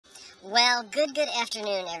Well, good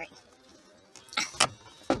afternoon,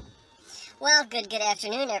 Well, good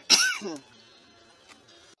afternoon, There's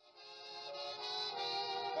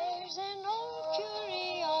an old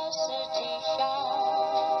curiosity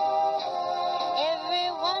shop. Every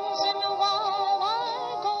once in a while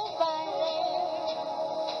I go by there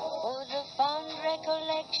for the fond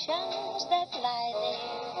recollections that lie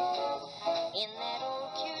there in that old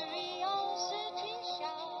curiosity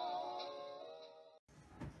shop.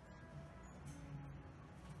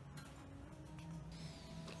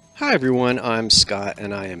 Hi everyone, I'm Scott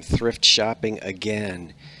and I am thrift shopping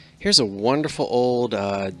again. Here's a wonderful old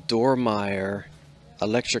Dormeyer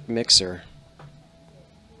electric mixer.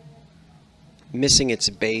 Missing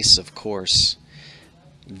its base, of course.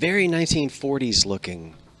 Very 1940s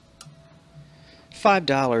looking.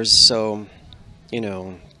 $5, so, you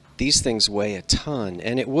know, these things weigh a ton,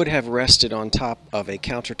 and it would have rested on top of a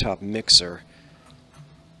countertop mixer.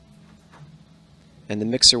 And the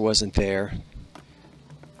mixer wasn't there.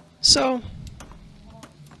 So,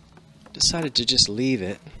 decided to just leave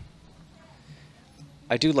it.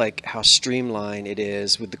 I do like how streamlined it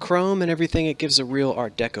is. With the chrome and everything, it gives a real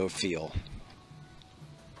Art Deco feel.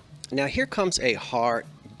 Now here comes a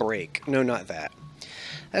heartbreak. No, not that.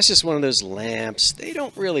 That's just one of those lamps. They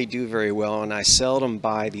don't really do very well, and I seldom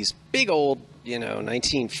buy these big old,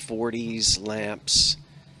 1940s lamps.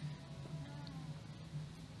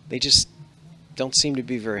 They just don't seem to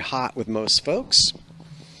be very hot with most folks.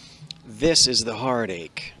 This is the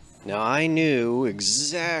heartache. Now I knew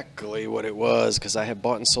exactly what it was because I have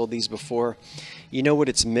bought and sold these before. You know what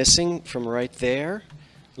it's missing from right there?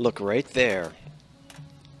 Look right there.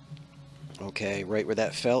 Okay, right where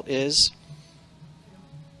that felt is.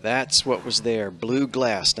 That's what was there, blue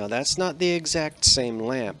glass. Now that's not the exact same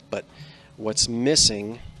lamp, but what's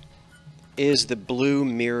missing is the blue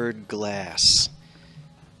mirrored glass.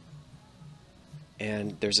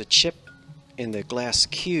 And there's a chip in the glass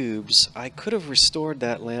cubes. I could have restored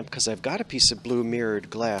that lamp because I've got a piece of blue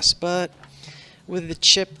mirrored glass, but with the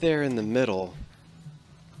chip there in the middle,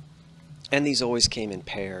 and these always came in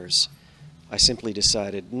pairs, I simply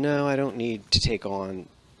decided, no, I don't need to take on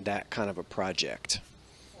that kind of a project.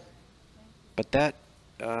 But that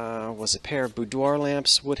was a pair of boudoir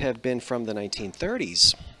lamps, would have been from the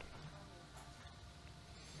 1930s.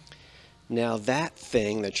 Now that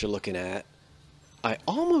thing that you're looking at, I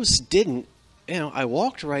almost didn't. I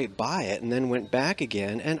walked right by it and then went back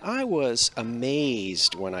again, and I was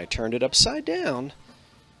amazed when I turned it upside down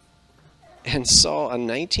and saw a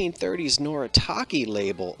 1930s Noritake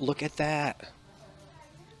label. Look at that.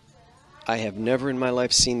 I have never in my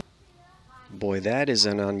life seen. Boy, that is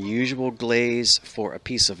an unusual glaze for a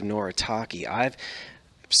piece of Noritake. I've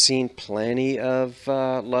seen plenty of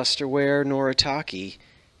lusterware Noritake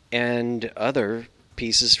and other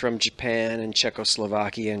pieces from Japan and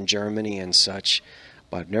Czechoslovakia and Germany and such,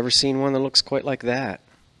 but I've never seen one that looks quite like that.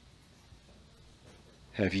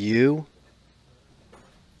 Have you?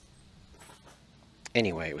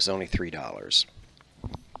 Anyway, it was only $3.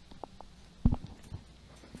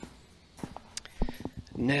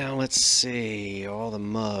 Now let's see, all the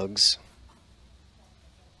mugs.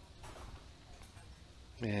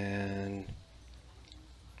 And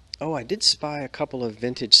oh, I did spy a couple of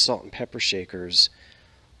vintage salt and pepper shakers.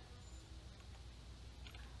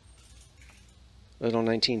 Little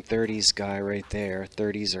 1930s guy right there,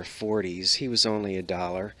 30s or 40s. He was only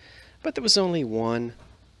 $1, but there was only one.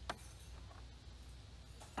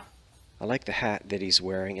 I like the hat that he's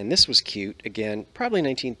wearing, and this was cute. Again, probably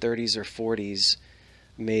 1930s or 40s,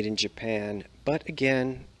 made in Japan, but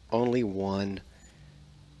again, only one.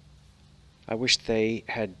 I wish they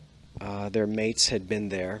had, their mates had been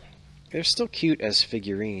there. They're still cute as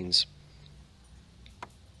figurines.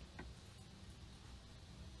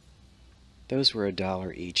 Those were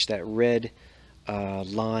 $1 each. That red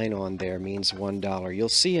line on there means $1. You'll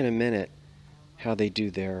see in a minute how they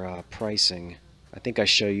do their pricing. I think I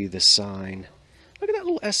show you the sign. Look at that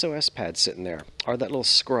little SOS pad sitting there, or that little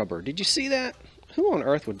scrubber. Did you see that? Who on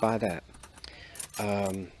earth would buy that?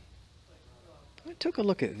 I took a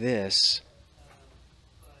look at this.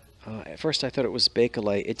 At first I thought it was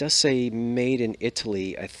Bakelite. It does say made in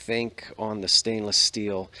Italy, I think, on the stainless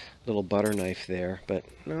steel little butter knife there, but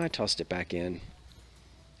no, I tossed it back in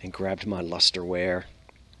and grabbed my lusterware.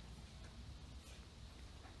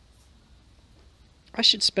 I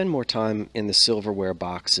should spend more time in the silverware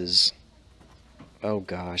boxes. Oh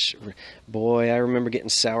gosh, boy, I remember getting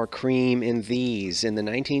sour cream in these in the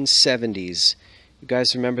 1970s. You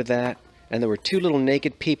guys remember that? And there were two little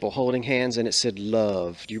naked people holding hands and it said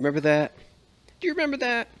love. Do you remember that? Do you remember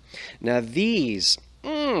that? Now these,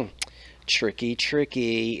 Tricky,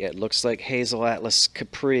 tricky. It looks like Hazel Atlas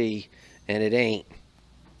Capri, and it ain't.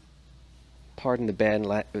 Pardon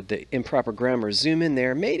the improper grammar. Zoom in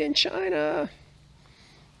there. Made in China.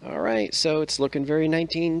 All right, so it's looking very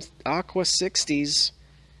 19 Aqua 60s.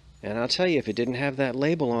 And I'll tell you, if it didn't have that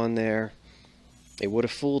label on there, it would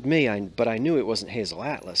have fooled me. But I knew it wasn't Hazel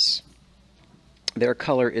Atlas. Their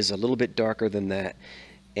color is a little bit darker than that,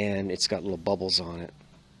 and it's got little bubbles on it.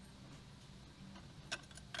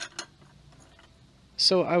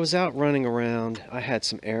 So I was out running around. I had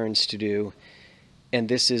some errands to do, and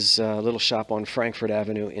this is a little shop on Frankfurt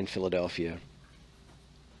Avenue in Philadelphia,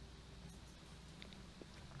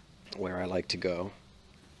 where I like to go.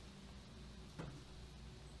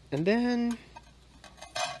 And then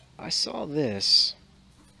I saw this.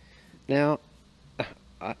 Now,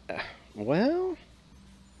 well,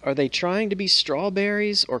 are they trying to be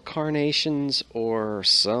strawberries or carnations or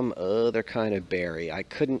some other kind of berry? I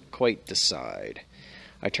couldn't quite decide.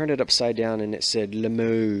 I turned it upside down and it said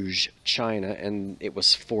Limoges, China, and it was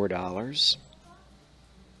 $4.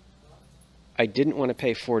 I didn't want to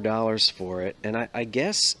pay $4 for it, and I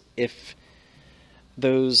guess if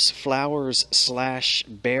those flowers /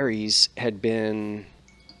 berries had been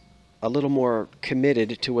a little more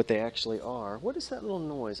committed to what they actually are. What is that little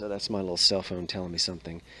noise? Oh, that's my little cell phone telling me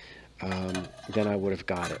something. Then I would have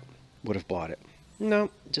got it. Would have bought it.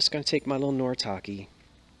 No, just going to take my little Nortaki.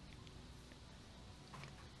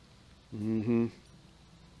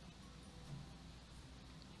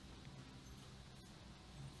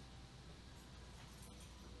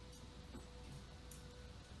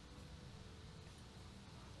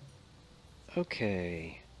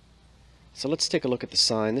 Okay. So let's take a look at the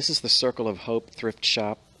sign. This is the Circle of Hope thrift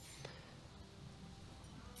shop.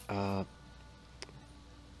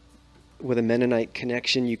 With a Mennonite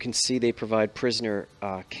connection, you can see they provide prisoner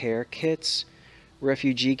care kits,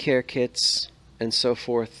 refugee care kits, and so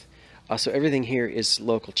forth. So everything here is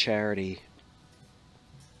local charity.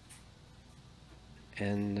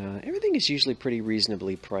 And everything is usually pretty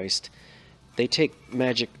reasonably priced. They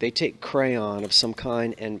take crayon of some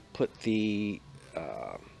kind and put the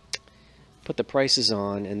prices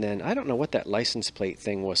on, and then I don't know what that license plate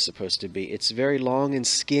thing was supposed to be. It's very long and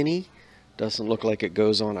skinny. Doesn't look like it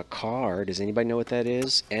goes on a car. Does anybody know what that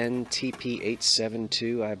is?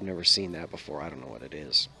 NTP872. I've never seen that before. I don't know what it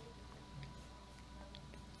is.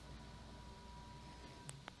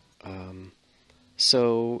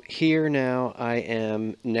 So here now I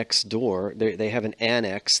am next door. They have an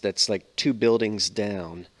annex that's like 2 buildings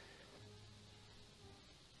down.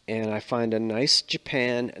 And I find a nice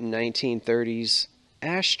Japan 1930s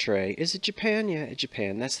ashtray. Is it Japan? Yeah,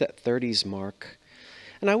 Japan. That's that 30s mark.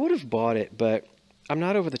 And I would have bought it, but I'm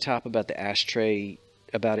not over the top about the ashtray,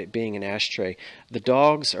 about it being an ashtray. The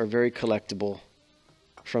dogs are very collectible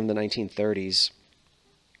from the 1930s.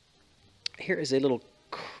 Here is a little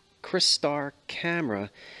Crystar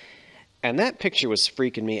camera, and that picture was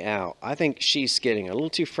freaking me out. I think she's getting a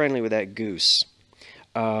little too friendly with that goose.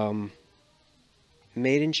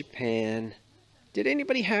 Made in Japan. Did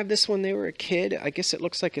anybody have this when they were a kid? I guess it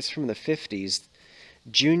looks like it's from the 50s.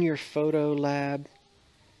 Junior Photo Lab.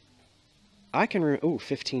 I can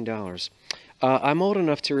 $15. I'm old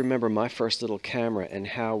enough to remember my first little camera and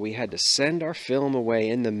how we had to send our film away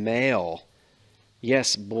in the mail.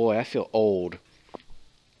 Yes, boy, I feel old.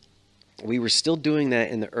 We were still doing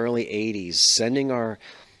that in the early 80s, sending our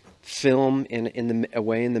film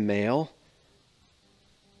away in the mail,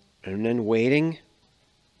 and then waiting,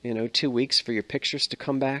 2 weeks for your pictures to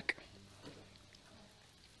come back.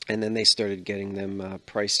 And then they started getting them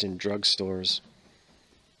priced in drugstores.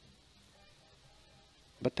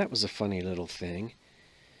 But that was a funny little thing.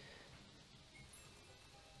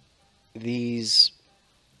 These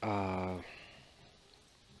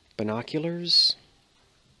binoculars,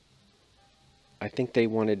 I think they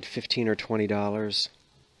wanted $15 or $20.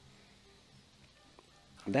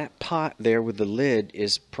 That pot there with the lid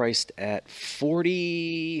is priced at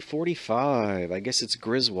 $40, $45. I guess it's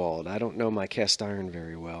Griswold. I don't know my cast iron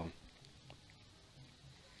very well.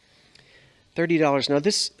 $30. Now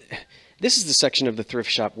this is the section of the thrift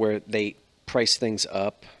shop where they price things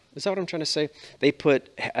up. Is that what I'm trying to say? They put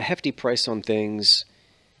a hefty price on things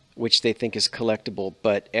which they think is collectible,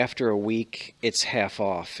 but after a week, it's half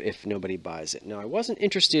off if nobody buys it. Now, I wasn't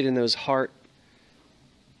interested in those heart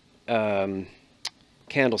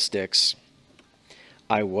candlesticks.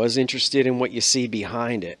 I was interested in what you see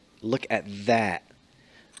behind it. Look at that.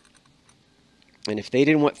 And if they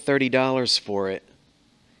didn't want $30 for it,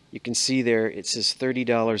 you can see there it says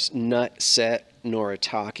 $30 nut set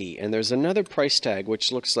Noritake. And there's another price tag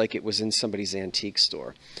which looks like it was in somebody's antique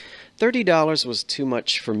store. $30 was too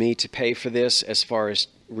much for me to pay for this as far as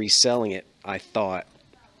reselling it, I thought.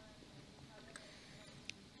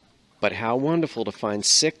 But how wonderful to find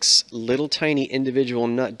 6 little tiny individual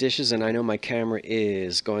nut dishes, and I know my camera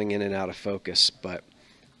is going in and out of focus, but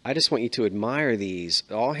I just want you to admire these.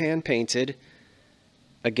 All hand painted.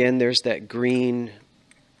 Again, there's that green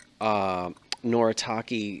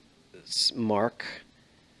Noritake mark,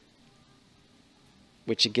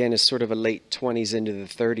 which again is sort of a late 20s into the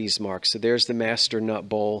 30s mark. So there's the master nut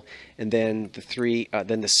bowl, and then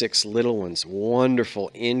the 6 little ones.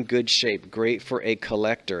 Wonderful, in good shape, great for a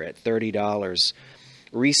collector at $30.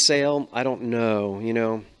 Resale, I don't know, you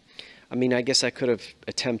know. I mean, I guess I could have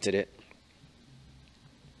attempted it.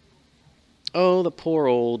 Oh, the poor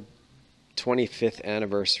old 25th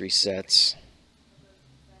anniversary sets.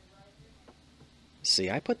 See,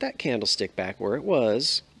 I put that candlestick back where it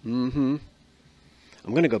was. I'm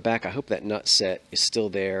going to go back. I hope that nut set is still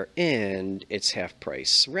there, and it's half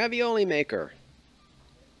price. Ravioli maker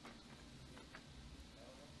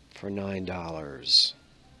for $9.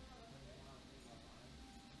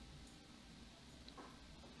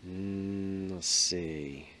 Let's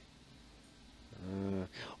see.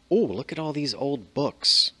 Oh, look at all these old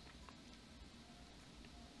books.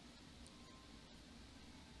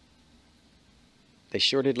 They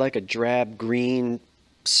sure did like a drab green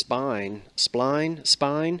spine.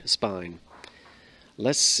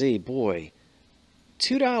 Let's see, boy.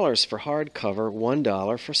 $2 for hardcover,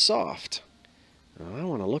 $1 for soft. I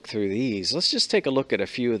want to look through these. Let's just take a look at a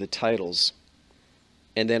few of the titles.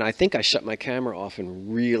 And then I think I shut my camera off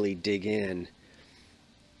and really dig in.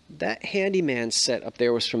 That Handyman set up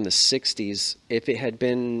there was from the 60s. If it had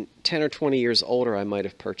been 10 or 20 years older, I might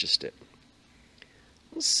have purchased it.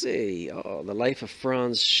 Let's see. Oh, The Life of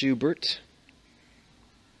Franz Schubert.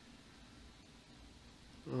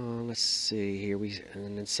 Let's see here.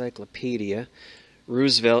 An encyclopedia.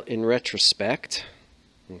 Roosevelt in retrospect.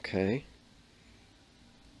 Okay.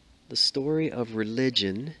 The Story of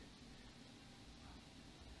Religion.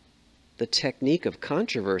 The Technique of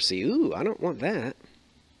Controversy. Ooh, I don't want that.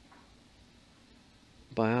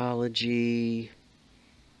 Biology.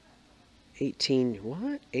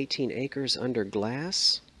 18 acres under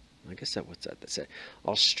glass? I guess what's that? That's it.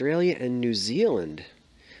 Australia and New Zealand.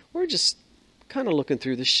 We're just kind of looking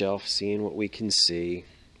through the shelf, seeing what we can see.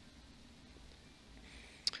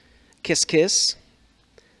 Kiss Kiss.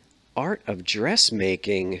 Art of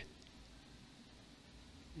Dressmaking.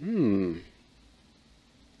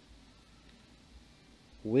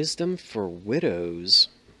 Wisdom for Widows.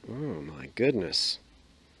 Oh my goodness.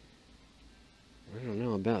 I don't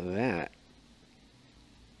know about that.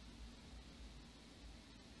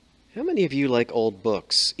 How many of you like old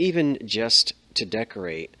books, even just to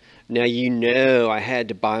decorate? Now, you know I had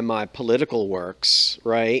to buy my political works,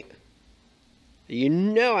 right? You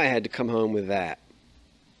know I had to come home with that.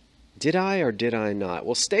 Did I or did I not?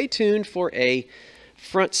 Well, stay tuned for a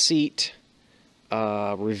front seat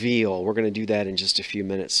reveal. We're going to do that in just a few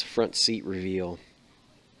minutes. Front seat reveal.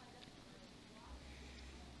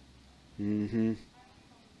 We'll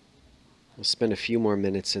spend a few more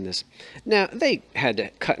minutes in this. Now, they had to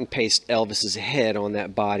cut and paste Elvis's head on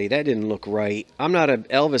that body. That didn't look right. I'm not an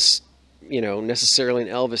Elvis, necessarily an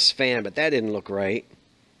Elvis fan, but that didn't look right.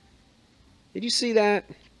 Did you see that?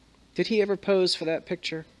 Did he ever pose for that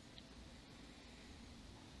picture?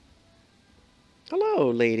 Hello,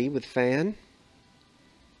 lady with fan.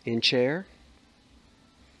 In chair.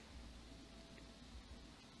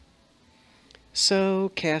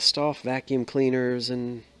 So, cast off vacuum cleaners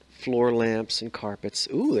and floor lamps and carpets.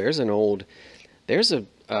 Ooh, there's a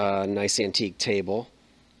nice antique table.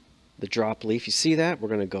 The drop leaf, you see that? We're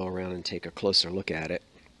going to go around and take a closer look at it.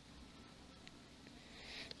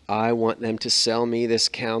 I want them to sell me this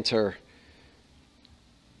counter.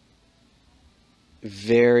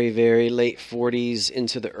 Very, very late 40s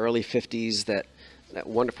into the early 50s. That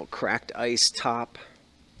wonderful cracked ice top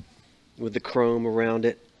with the chrome around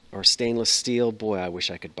it. Or stainless steel. Boy, I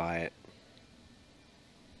wish I could buy it.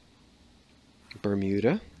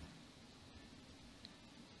 Bermuda.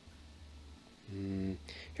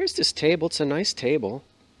 Here's this table. It's a nice table.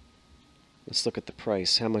 Let's look at the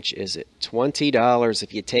price. How much is it? $20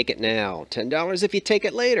 if you take it now. $10 if you take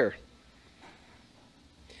it later.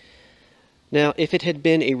 Now, if it had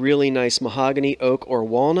been a really nice mahogany, oak, or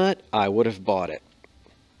walnut, I would have bought it.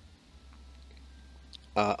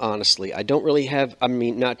 Honestly, I don't really have,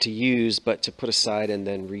 not to use, but to put aside and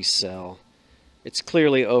then resell. It's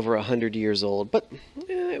clearly over 100 years old, but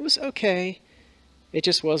it was okay. It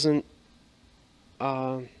just wasn't,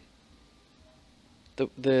 the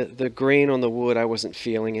grain on the wood, I wasn't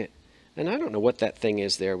feeling it. And I don't know what that thing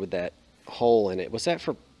is there with that hole in it. Was that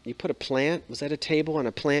for, you put a plant? Was that a table and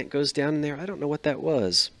a plant goes down in there? I don't know what that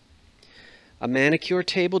was. A manicure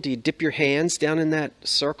table? Do you dip your hands down in that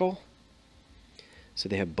circle? So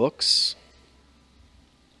they have books.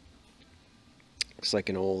 Looks like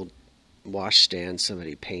an old washstand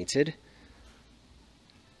somebody painted.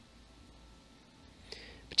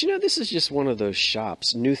 But you know, this is just one of those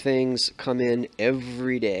shops. New things come in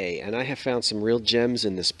every day, and I have found some real gems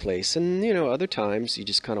in this place. And you know, other times you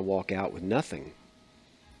just kind of walk out with nothing.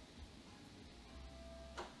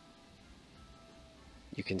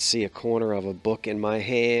 You can see a corner of a book in my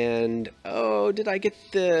hand. Oh, did I get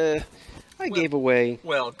the... I gave away...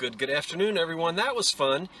 Well, good afternoon, everyone. That was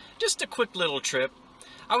fun. Just a quick little trip.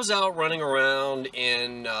 I was out running around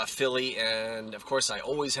in Philly, and of course I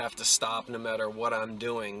always have to stop no matter what I'm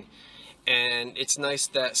doing. And it's nice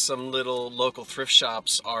that some little local thrift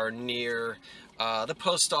shops are near the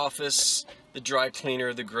post office, the dry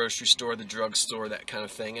cleaner, the grocery store, the drugstore, that kind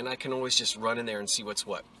of thing. And I can always just run in there and see what's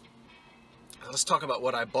what. Let's talk about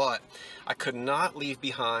what I bought. I could not leave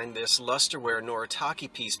behind this Lusterware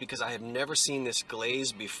Noritake piece because I have never seen this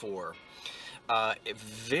glaze before.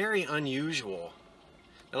 Very unusual.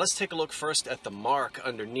 Now let's take a look first at the mark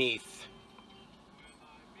underneath.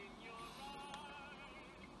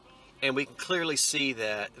 And we can clearly see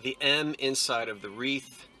that the M inside of the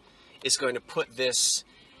wreath is going to put this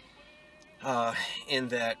in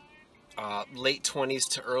that late 20s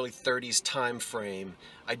to early 30s time frame.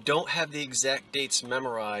 I don't have the exact dates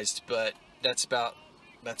memorized, but that's about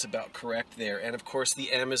correct there. And of course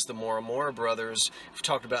the M is the Moramora brothers. We've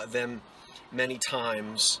talked about them many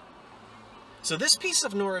times. So this piece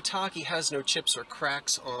of Noritake has no chips or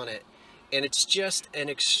cracks on it, and it's just an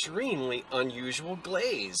extremely unusual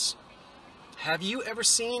glaze. Have you ever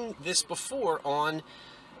seen this before on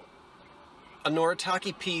a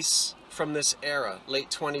Noritake piece from this era,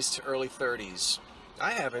 late 20s to early 30s?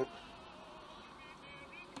 I haven't.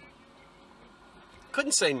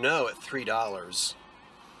 Couldn't say no at $3.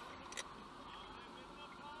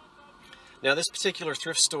 Now this particular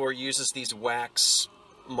thrift store uses these wax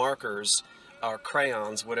markers, or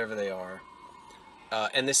crayons, whatever they are,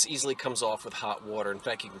 and this easily comes off with hot water. In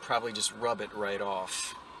fact, you can probably just rub it right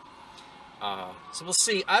off. So we'll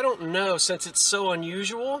see. I don't know, since it's so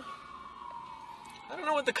unusual, I don't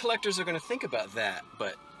know what the collectors are going to think about that,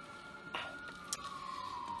 but I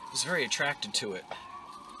was very attracted to it.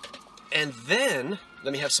 And then,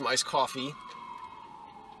 let me have some iced coffee.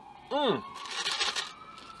 The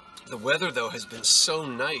weather, though, has been so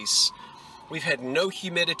nice. We've had no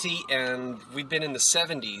humidity, and we've been in the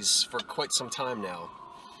 70s for quite some time now.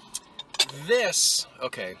 This,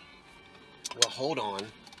 okay, well, hold on.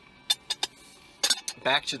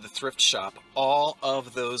 Back to the thrift shop. All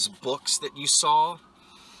of those books that you saw,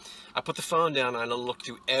 I put the phone down and I looked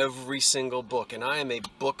through every single book, and I am a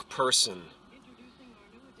book person.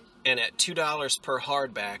 And at $2 per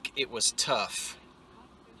hardback, it was tough.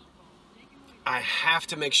 I have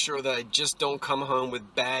to make sure that I just don't come home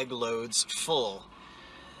with bag loads full,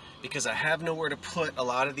 because I have nowhere to put a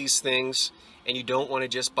lot of these things, and you don't want to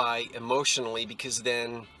just buy emotionally, because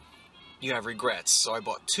then you have regrets. So I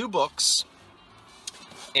bought 2 books,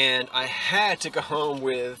 and I had to go home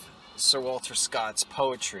with Sir Walter Scott's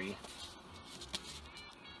poetry.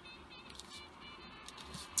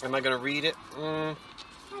 Am I going to read it? I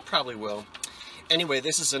probably will. Anyway,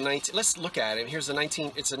 this is a let's look at it. Here's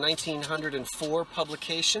it's a 1904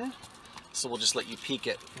 publication. So we'll just let you peek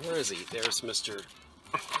it. Where is he? There's Mr.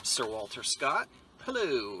 Sir Walter Scott.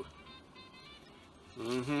 Hello.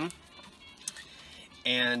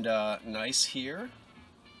 And nice here.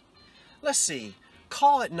 Let's see.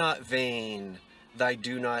 Call it not vain, thy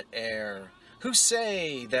do not err, who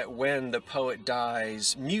say that when the poet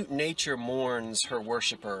dies, mute nature mourns her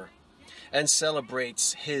worshipper, and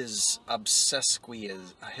celebrates his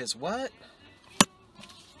obsequies. His what?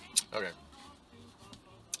 Okay.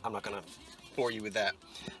 I'm not gonna bore you with that.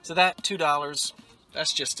 So that, $2,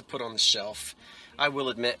 that's just to put on the shelf. I will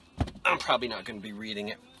admit, I'm probably not gonna be reading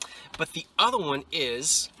it. But the other one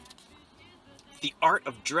is The Art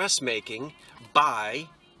of Dressmaking by,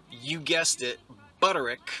 you guessed it,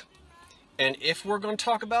 Butterick. And if we're gonna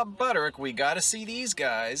talk about Butterick, we gotta see these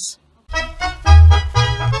guys.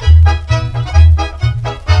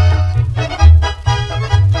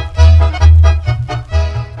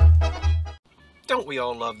 Don't we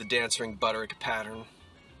all love the Dance Ring Butterick pattern?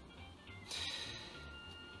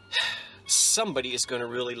 Somebody is going to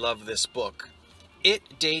really love this book.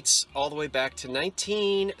 It dates all the way back to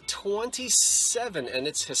 1927, and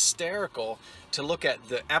it's hysterical to look at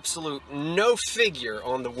the absolute no figure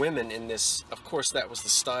on the women in this. Of course, that was the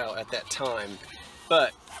style at that time,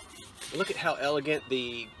 but look at how elegant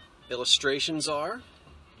the illustrations are.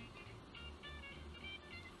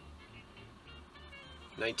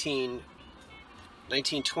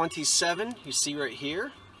 1927, you see right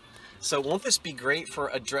here. So won't this be great for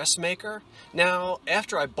a dressmaker? Now,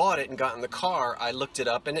 after I bought it and got in the car, I looked it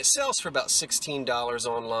up, and it sells for about $16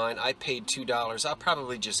 online. I paid $2. I'll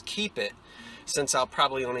probably just keep it, since I'll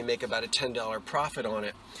probably only make about a $10 profit on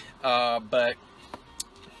it. But,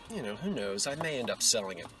 you know, who knows? I may end up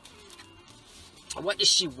selling it. What is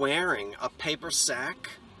she wearing? A paper sack?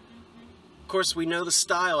 Of course, we know the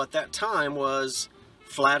style at that time was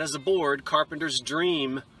flat as a board, carpenter's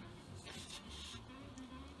dream.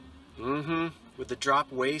 With the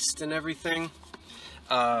drop waist and everything.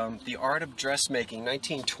 The Art of Dressmaking,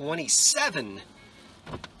 1927.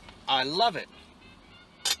 I love it.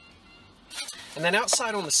 And then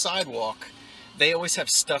outside on the sidewalk, they always have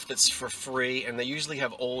stuff that's for free, and they usually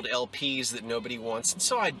have old LPs that nobody wants, and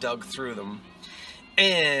so I dug through them.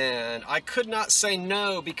 And I could not say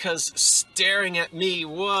no, because staring at me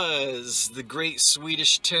was the great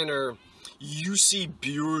Swedish tenor Jussi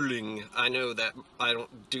Björling. I know that I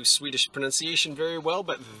don't do Swedish pronunciation very well,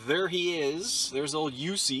 but there he is. There's old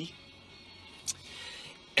Jussi.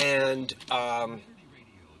 And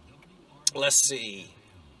let's see.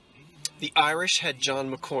 The Irish had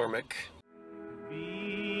John McCormick.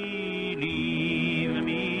 Believe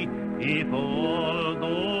me, if all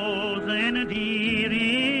those endearing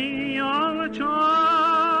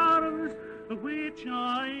charms which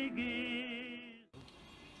I gave.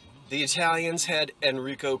 The Italians had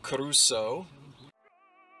Enrico Caruso.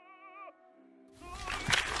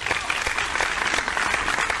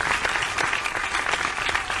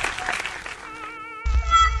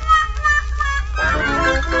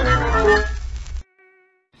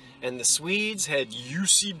 And the Swedes had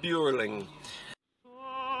Jussi Björling.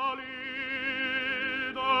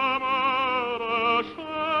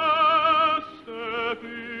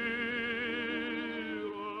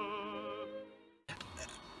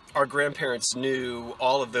 Our grandparents knew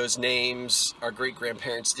all of those names. Our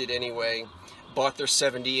great-grandparents did anyway. Bought their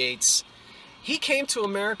 78s. He came to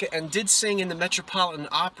America and did sing in the Metropolitan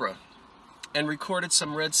Opera and recorded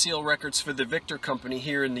some Red Seal records for the Victor Company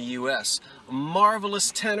here in the U.S. A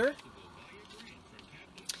marvelous tenor.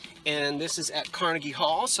 And this is at Carnegie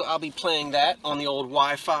Hall, so I'll be playing that on the old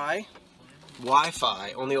Wi-Fi,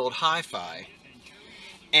 on the old hi-fi.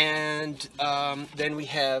 And then we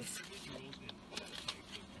have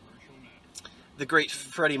the great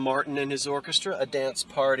Freddie Martin and his orchestra, A Dance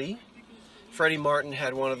Party. Freddie Martin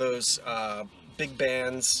had one of those big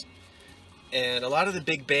bands, and a lot of the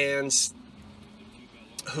big bands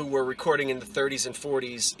who were recording in the 30s and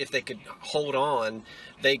 40s, if they could hold on,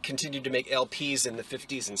 they continued to make LPs in the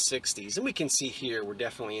 50s and 60s. And we can see here, we're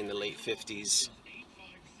definitely in the late 50s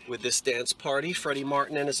with this Dance Party, Freddie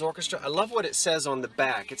Martin and his orchestra. I love what it says on the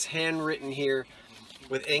back. It's handwritten here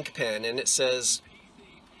with ink pen, and it says,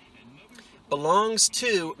 belongs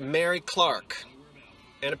to Mary Clark.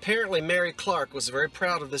 And apparently Mary Clark was very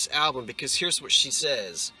proud of this album, because here's what she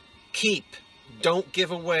says: keep, don't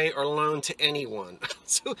give away or loan to anyone.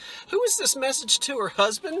 So who is this message to? Her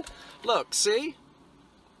husband? Look, see?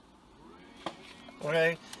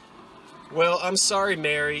 Okay. Well, I'm sorry,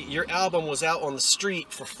 Mary. Your album was out on the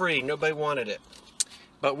street for free. Nobody wanted it.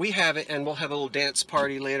 But we have it, and we'll have a little dance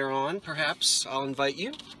party later on, perhaps. I'll invite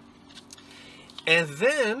you. And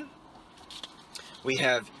then we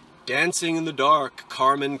have Dancing in the Dark,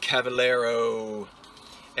 Carmen Cavallero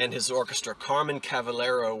and his orchestra. Carmen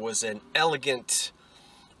Cavallero was an elegant,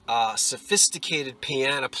 sophisticated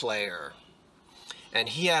piano player. And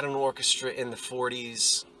he had an orchestra in the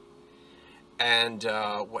 40s, and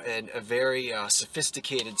a very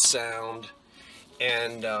sophisticated sound.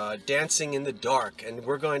 And Dancing in the Dark. And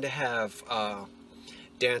we're going to have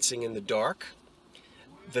Dancing in the Dark,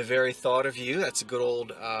 The Very Thought of You. That's a good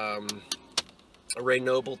old Ray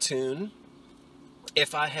Noble tune.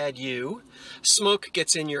 If I Had You. Smoke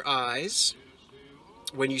Gets in Your Eyes,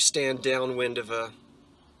 When You Stand Downwind of a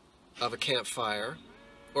campfire,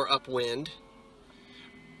 or upwind,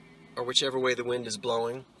 or whichever way the wind is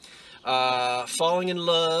blowing. Falling in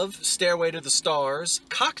Love, Stairway to the Stars,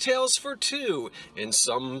 Cocktails for Two, In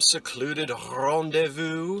Some Secluded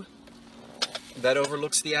Rendezvous that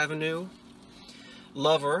Overlooks the Avenue.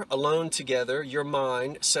 Lover, Alone Together, You're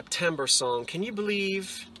Mine, September Song. Can you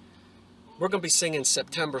believe we're going to be singing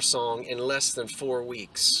September Song in less than 4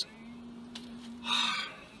 weeks?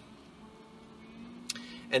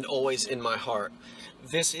 and always in my heart.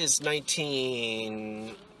 This is late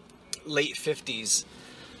 50s.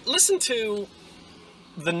 Listen to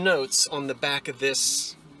the notes on the back of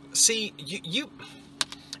this. See,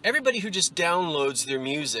 everybody who just downloads their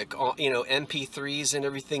music, MP3s and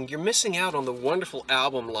everything, you're missing out on the wonderful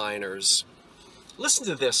album liners. Listen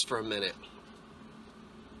to this for a minute.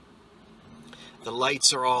 The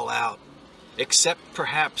lights are all out, except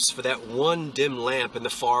perhaps for that one dim lamp in the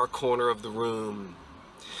far corner of the room.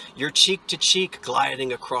 You're cheek to cheek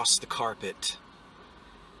gliding across the carpet.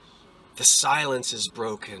 The silence is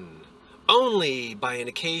broken only by an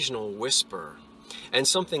occasional whisper and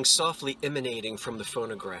something softly emanating from the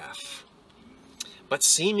phonograph, but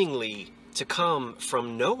seemingly to come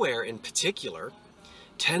from nowhere in particular,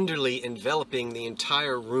 tenderly enveloping the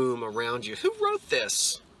entire room around you. Who wrote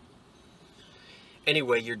this?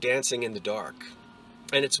 Anyway, you're dancing in the dark,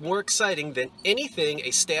 and it's more exciting than anything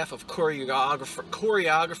a staff of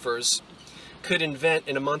choreographers could invent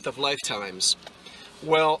in a month of lifetimes.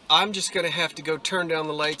 Well, I'm just going to have to go turn down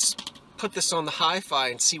the lights, put this on the hi-fi,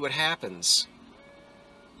 and see what happens.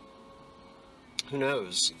 Who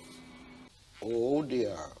knows? Oh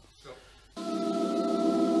dear.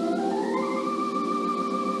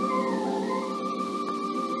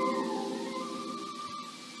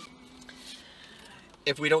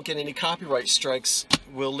 If we don't get any copyright strikes,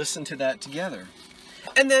 we'll listen to that together.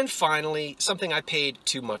 And then finally, something I paid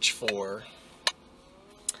too much for.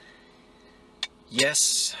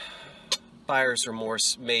 Yes, buyer's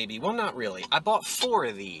remorse, maybe. Well, not really. I bought 4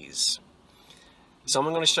 of these. So I'm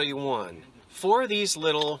going to show you one. 4 of these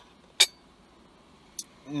little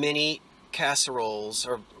mini casseroles,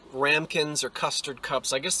 or ramekins, or custard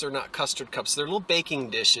cups. I guess they're not custard cups. They're little baking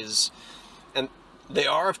dishes. And they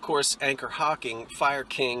are, of course, Anchor Hocking Fire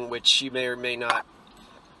King, which you may or may not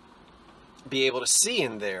be able to see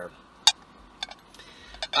in there.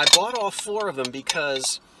 I bought all 4 of them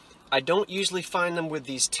because I don't usually find them with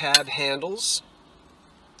these tab handles.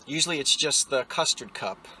 Usually it's just the custard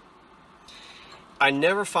cup. I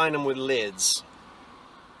never find them with lids,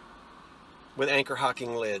 with Anchor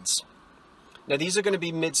Hocking lids. Now these are going to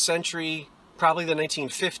be mid-century, probably the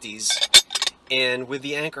 1950s, and with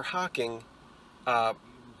the Anchor Hocking,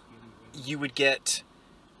 you would get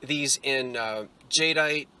these in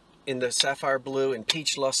jadeite, in the sapphire blue, and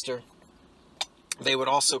peach luster. They would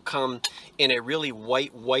also come in a really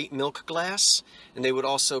white milk glass, and they would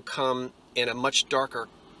also come in a much darker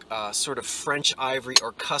sort of French ivory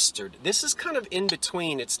or custard. This is kind of in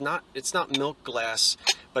between. It's not milk glass,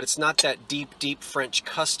 but it's not that deep French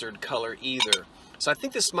custard color either. So I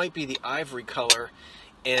think this might be the ivory color.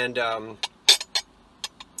 And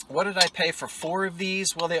what did I pay for 4 of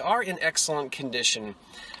these? Well, they are in excellent condition.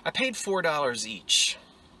 I paid $4 each.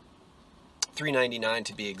 $3.99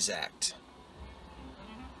 to be exact.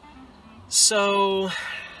 So,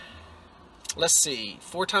 let's see.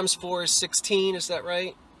 4 times 4 is 16, is that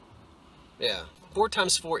right? Yeah. 4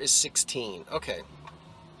 times 4 is 16. Okay.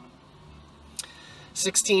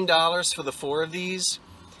 $16 for the 4 of these.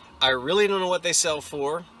 I really don't know what they sell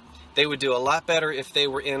for. They would do a lot better if they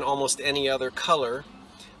were in almost any other color.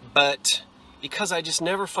 But because I just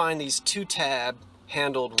never find these 2-tab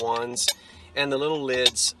handled ones and the little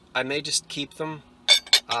lids, I may just keep them,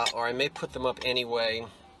 or I may put them up anyway.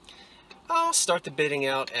 I'll start the bidding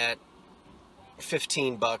out at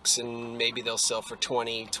 $15, and maybe they'll sell for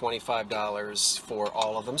 $20, $25 for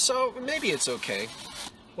all of them. So maybe it's okay.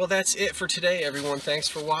 Well, that's it for today, everyone. Thanks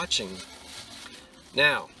for watching.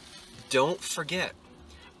 Now, don't forget,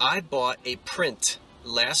 I bought a print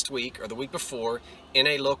last week or the week before in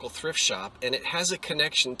a local thrift shop, and it has a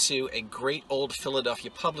connection to a great old Philadelphia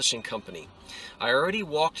publishing company. I already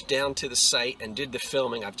walked down to the site and did the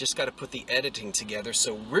filming. I've just got to put the editing together,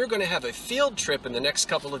 so we're going to have a field trip in the next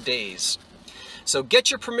couple of days. So get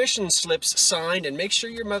your permission slips signed, and make sure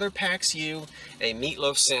your mother packs you a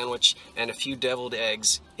meatloaf sandwich and a few deviled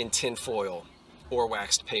eggs in tin foil or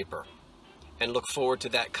waxed paper. And look forward to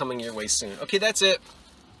that coming your way soon. Okay, that's it.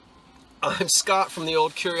 I'm Scott from the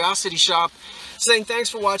Old Curiosity Shop, saying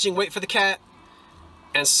thanks for watching, wait for the cat,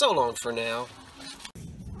 and so long for now.